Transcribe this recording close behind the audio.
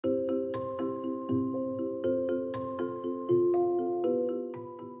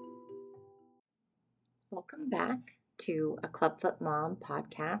to a Clubfoot Mom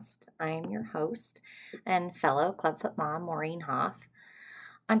podcast. I am your host and fellow Clubfoot Mom, Maureen Hoff.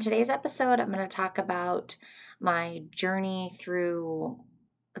 On today's episode, I'm going to talk about my journey through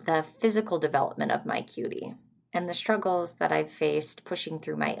the physical development of my cutie and the struggles that I've faced pushing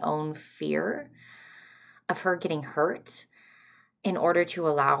through my own fear of her getting hurt in order to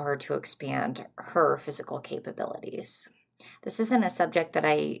allow her to expand her physical capabilities. This isn't a subject that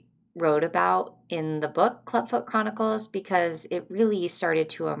I wrote about in the book Clubfoot Chronicles because it really started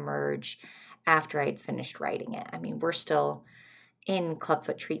to emerge after I'd finished writing it. I mean, we're still in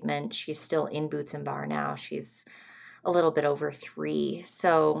Clubfoot treatment. She's still in Boots and Bar now. She's a little bit over 3.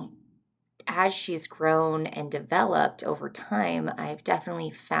 So as she's grown and developed over time, I've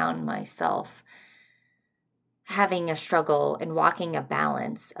definitely found myself having a struggle and walking a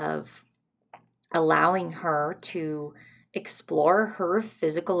balance of allowing her to explore her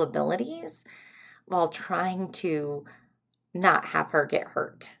physical abilities while trying to not have her get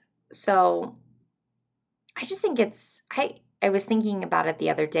hurt. So I just think I was thinking about it the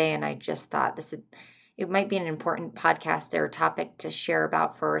other day, and I just thought it might be an important podcast or topic to share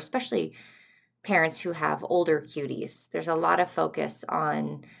about for especially parents who have older cuties. There's a lot of focus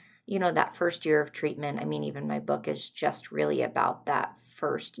on, that first year of treatment. I mean, even my book is just really about that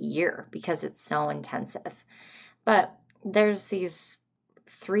first year because it's so intensive. But there's these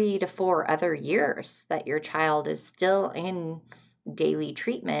 3 to 4 other years that your child is still in daily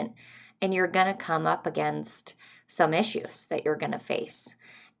treatment, and you're going to come up against some issues that you're going to face.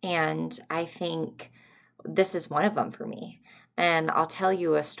 And I think this is one of them for me. And I'll tell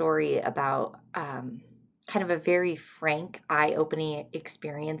you a story about kind of a very frank, eye-opening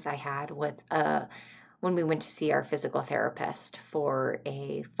experience I had with when we went to see our physical therapist for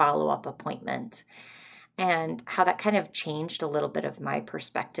a follow-up appointment, and how that kind of changed a little bit of my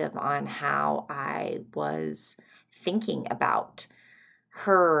perspective on how I was thinking about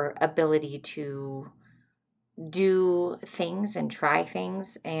her ability to do things and try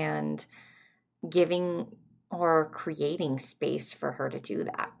things and giving or creating space for her to do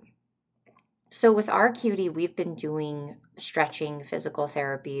that. So with our cutie, we've been doing stretching physical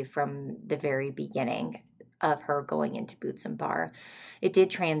therapy from the very beginning of her going into Boots and Bar. It did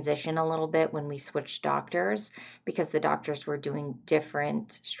transition a little bit when we switched doctors because the doctors were doing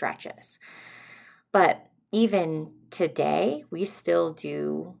different stretches. But even today, we still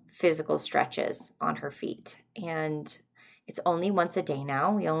do physical stretches on her feet. And it's only once a day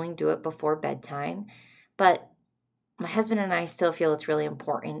now. We only do it before bedtime. But my husband and I still feel it's really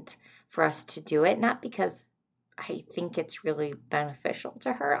important for us to do it, not because I think it's really beneficial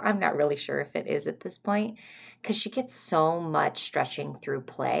to her. I'm not really sure if it is at this point, because she gets so much stretching through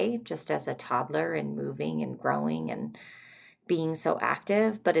play just as a toddler and moving and growing and being so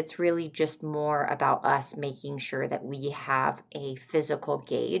active. But it's really just more about us making sure that we have a physical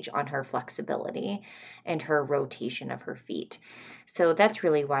gauge on her flexibility and her rotation of her feet. So that's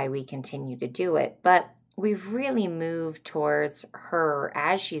really why we continue to do it. But we've really moved towards her,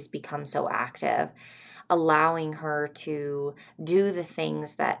 as she's become so active, allowing her to do the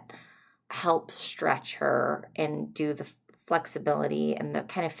things that help stretch her and do the flexibility and the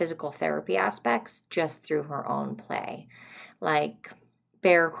kind of physical therapy aspects just through her own play, like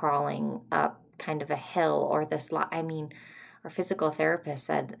bear crawling up kind of a hill or this. I mean, our physical therapist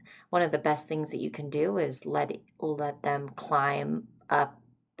said one of the best things that you can do is let them climb up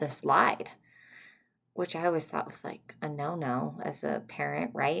the slide, which I always thought was like a no-no as a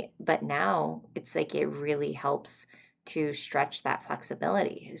parent, right? But now it's like it really helps to stretch that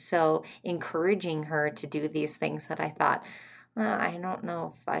flexibility. So encouraging her to do these things that I thought, I don't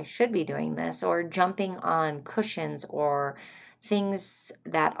know if I should be doing this, or jumping on cushions or things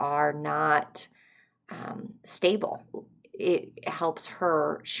that are not stable. It helps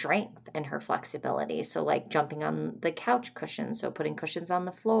her strength and her flexibility. So like jumping on the couch cushions, so putting cushions on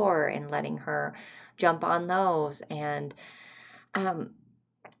the floor and letting her jump on those, and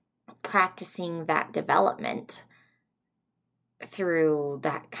practicing that development through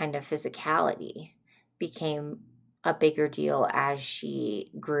that kind of physicality became a bigger deal as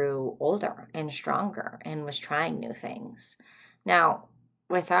she grew older and stronger and was trying new things. Now,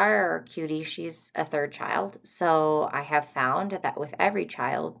 with our cutie, she's a 3rd child, so I have found that with every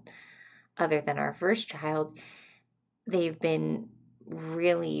child, other than our first child, they've been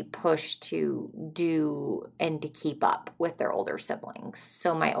really pushed to do and to keep up with their older siblings.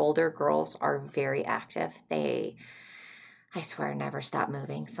 So my older girls are very active. I swear, never stop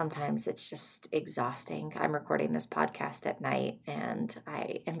moving. Sometimes it's just exhausting. I'm recording this podcast at night, and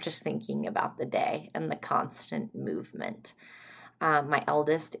I am just thinking about the day and the constant movement. My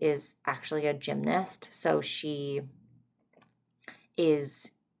eldest is actually a gymnast, so she is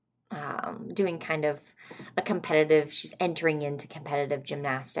doing kind of she's entering into competitive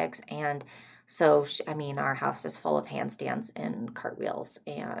gymnastics. And so, our house is full of handstands and cartwheels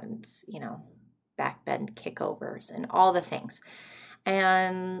and, back bend kickovers and all the things.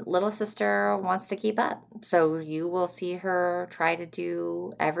 And little sister wants to keep up. So you will see her try to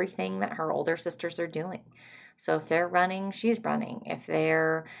do everything that her older sisters are doing. So if they're running, she's running. If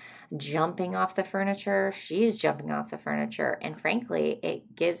they're jumping off the furniture, she's jumping off the furniture. And frankly,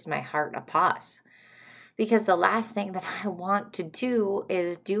 it gives my heart a pause. Because the last thing that I want to do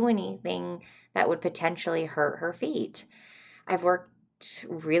is do anything that would potentially hurt her feet. I've worked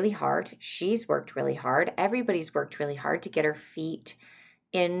really hard. She's worked really hard. Everybody's worked really hard to get her feet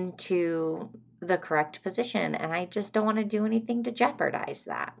into the correct position. And I just don't want to do anything to jeopardize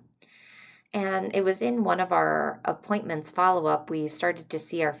that. And it was in one of our appointments follow-up, we started to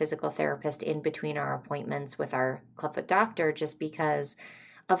see our physical therapist in between our appointments with our clubfoot doctor just because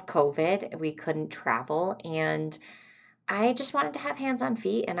of COVID. We couldn't travel, and I just wanted to have hands on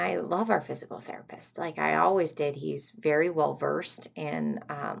feet, and I love our physical therapist. Like I always did. He's very well versed in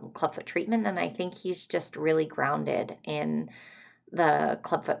clubfoot treatment, and I think he's just really grounded in the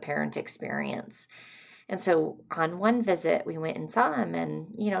clubfoot parent experience. And so on one visit, we went and saw him, and,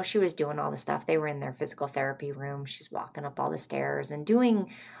 she was doing all the stuff. They were in their physical therapy room. She's walking up all the stairs and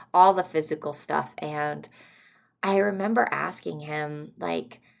doing all the physical stuff. And I remember asking him,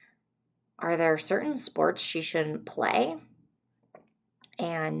 like, are there certain sports she shouldn't play?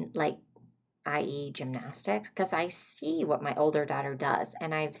 And, like, i.e. gymnastics, because I see what my older daughter does.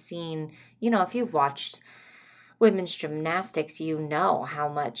 And I've seen, if you've watched women's gymnastics, you know how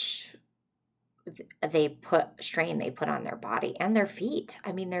much they put on their body and their feet.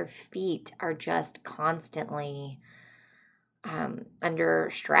 Their feet are just constantly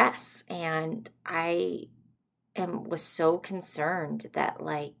under stress. And I was so concerned that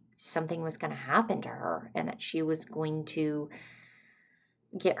like something was going to happen to her and that she was going to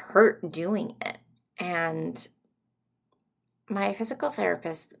get hurt doing it. And my physical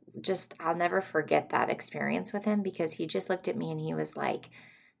therapist, I'll never forget that experience with him, because he just looked at me and he was like,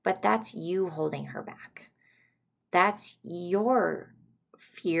 but that's you holding her back. That's your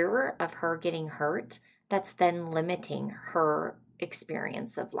fear of her getting hurt that's then limiting her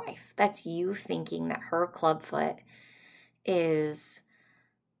experience of life. That's you thinking that her clubfoot is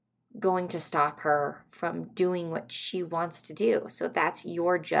going to stop her from doing what she wants to do. So that's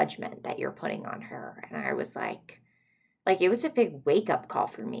your judgment that you're putting on her. And I was like it was a big wake-up call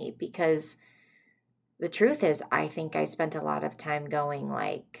for me, because the truth is, I think I spent a lot of time going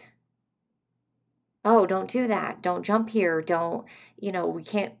like, oh, don't do that. Don't jump here. Don't,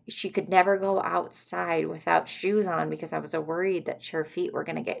 she could never go outside without shoes on, because I was worried that her feet were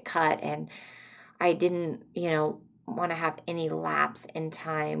going to get cut. And I didn't, want to have any lapse in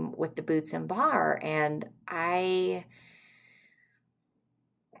time with the boots and bar. And I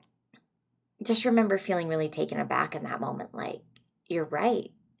just remember feeling really taken aback in that moment. Like, you're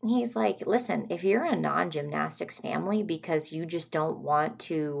right. And he's like, listen, if you're a non-gymnastics family because you just don't want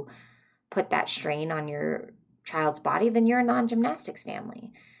to put that strain on your child's body, then you're a non-gymnastics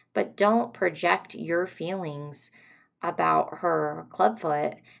family. But don't project your feelings about her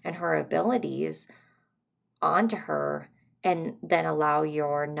clubfoot and her abilities onto her and then allow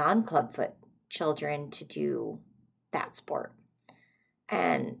your non-clubfoot children to do that sport.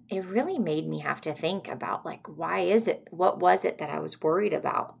 And it really made me have to think about, like, what was it that I was worried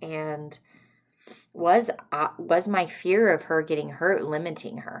about? And was my fear of her getting hurt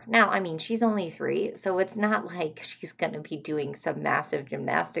limiting her? Now, she's only 3, so it's not like she's going to be doing some massive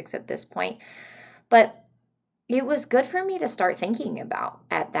gymnastics at this point. But it was good for me to start thinking about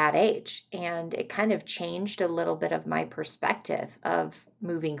at that age. And it kind of changed a little bit of my perspective of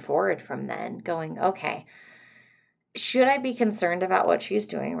moving forward from then, going, okay, should I be concerned about what she's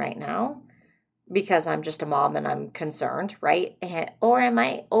doing right now because I'm just a mom and I'm concerned, right? Or am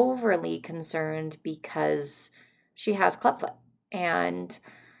I overly concerned because she has clubfoot? And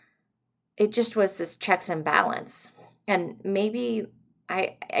it just was this checks and balance. And maybe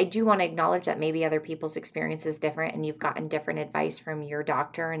I do want to acknowledge that maybe other people's experience is different and you've gotten different advice from your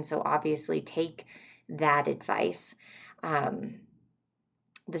doctor. And so obviously take that advice.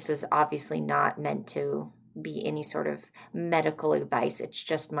 This is obviously not meant to be any sort of medical advice. It's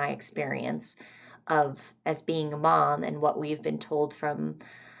just my experience of as being a mom and what we've been told from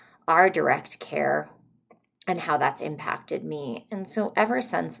our direct care and how that's impacted me. And so ever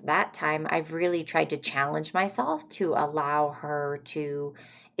since that time, I've really tried to challenge myself to allow her to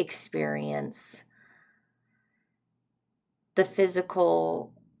experience the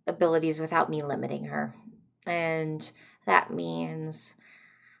physical abilities without me limiting her. And That means,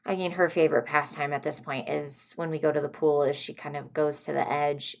 her favorite pastime at this point is when we go to the pool is she kind of goes to the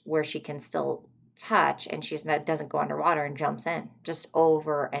edge where she can still touch and doesn't go underwater and jumps in just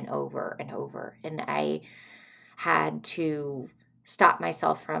over and over and over. And I had to stop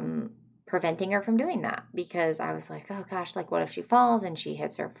myself from preventing her from doing that because I was like, oh gosh, like what if she falls and she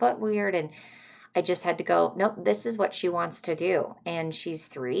hits her foot weird? And I just had to go, nope, this is what she wants to do. And she's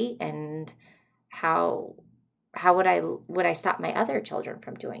 3, and how would I stop my other children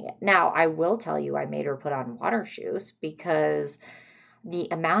from doing it? Now, I will tell you I made her put on water shoes because the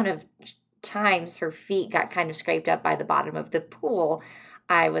amount of times her feet got kind of scraped up by the bottom of the pool,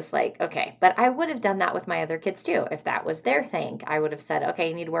 I was like, okay. But I would have done that with my other kids too. If that was their thing, I would have said, okay,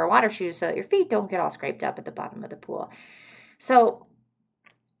 you need to wear water shoes so that your feet don't get all scraped up at the bottom of the pool. So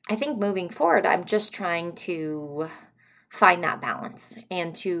I think moving forward, I'm just trying to find that balance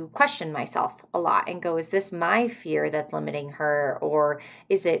and to question myself a lot and go, is this my fear that's limiting her, or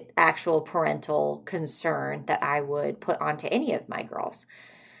is it actual parental concern that I would put onto any of my girls?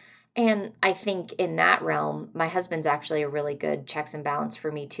 And I think in that realm, my husband's actually a really good checks and balance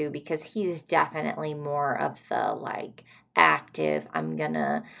for me too, because he's definitely more of the like active, I'm going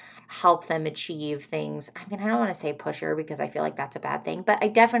to help them achieve things. I don't want to say pusher because I feel like that's a bad thing, but I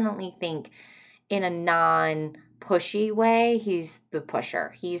definitely think in a non-pushy way, he's the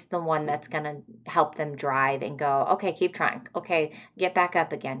pusher. He's the one that's going to help them drive and go, okay, keep trying. Okay, get back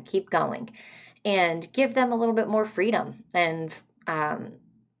up again. Keep going. And give them a little bit more freedom. And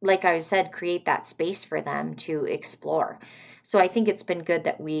like I said, create that space for them to explore. So I think it's been good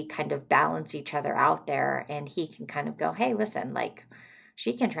that we kind of balance each other out there, and he can kind of go, hey, listen, like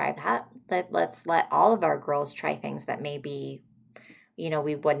she can try that. Let's let all of our girls try things that maybe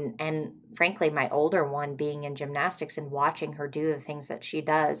we wouldn't. And frankly, my older one being in gymnastics and watching her do the things that she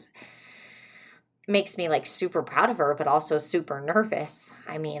does makes me like super proud of her, but also super nervous.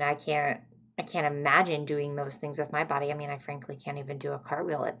 I can't imagine doing those things with my body. I frankly can't even do a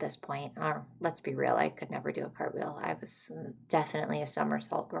cartwheel at this point. Or let's be real, I could never do a cartwheel. I was definitely a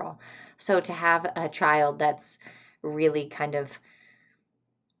somersault girl. So to have a child that's really kind of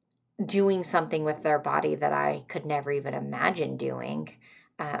doing something with their body that I could never even imagine doing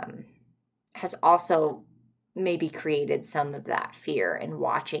has also maybe created some of that fear in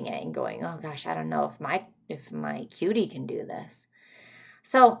watching it and going, oh gosh, I don't know if my cutie can do this.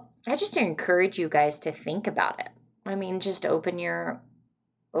 So I just encourage you guys to think about it. Just open your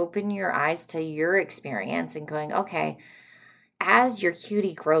eyes to your experience and going, okay, as your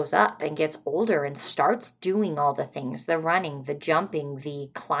cutie grows up and gets older and starts doing all the things, the running, the jumping,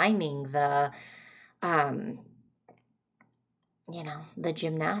 the climbing, the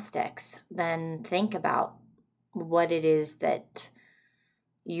gymnastics, then think about what it is that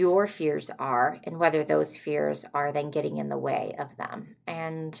your fears are and whether those fears are then getting in the way of them.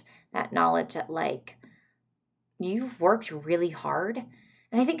 And that knowledge that like you've worked really hard.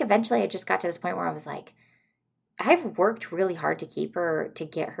 And I think eventually I just got to this point where I was like, I've worked really hard to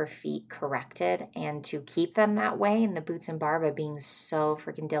get her feet corrected and to keep them that way in the boots and bar by being so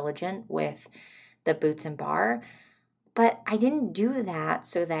freaking diligent with the boots and bar. But I didn't do that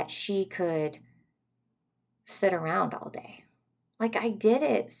so that she could sit around all day. Like I did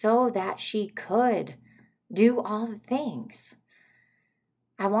it so that she could do all the things.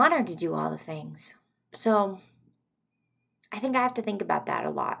 I want her to do all the things. So I think I have to think about that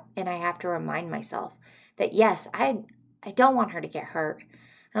a lot. And I have to remind myself that yes, I don't want her to get hurt.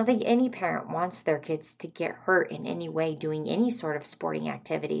 I don't think any parent wants their kids to get hurt in any way doing any sort of sporting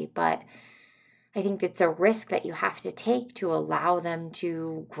activity, but I think it's a risk that you have to take to allow them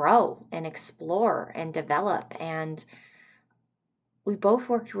to grow and explore and develop. And we both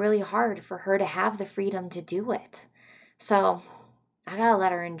worked really hard for her to have the freedom to do it. So I gotta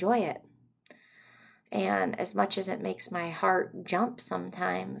let her enjoy it. And as much as it makes my heart jump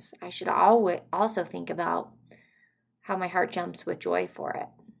sometimes, I should always also think about how my heart jumps with joy for it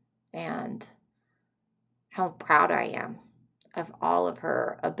and how proud I am of all of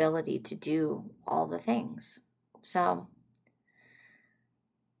her ability to do all the things. So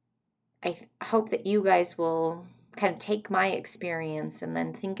I hope that you guys will kind of take my experience and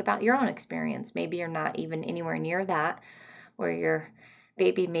then think about your own experience. Maybe you're not even anywhere near that, where your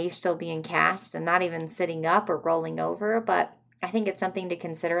baby may still be in cast and not even sitting up or rolling over, but I think it's something to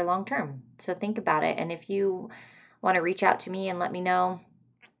consider long term. So think about it. And if you want to reach out to me and let me know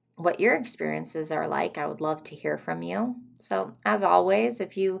what your experiences are like, I would love to hear from you. So as always,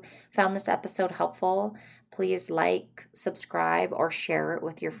 if you found this episode helpful, please like, subscribe, or share it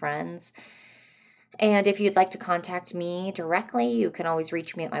with your friends. And if you'd like to contact me directly, you can always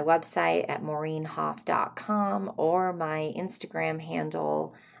reach me at my website at maureenhoff.com or my Instagram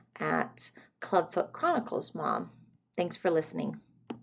handle at Clubfoot Chronicles Mom. Thanks for listening.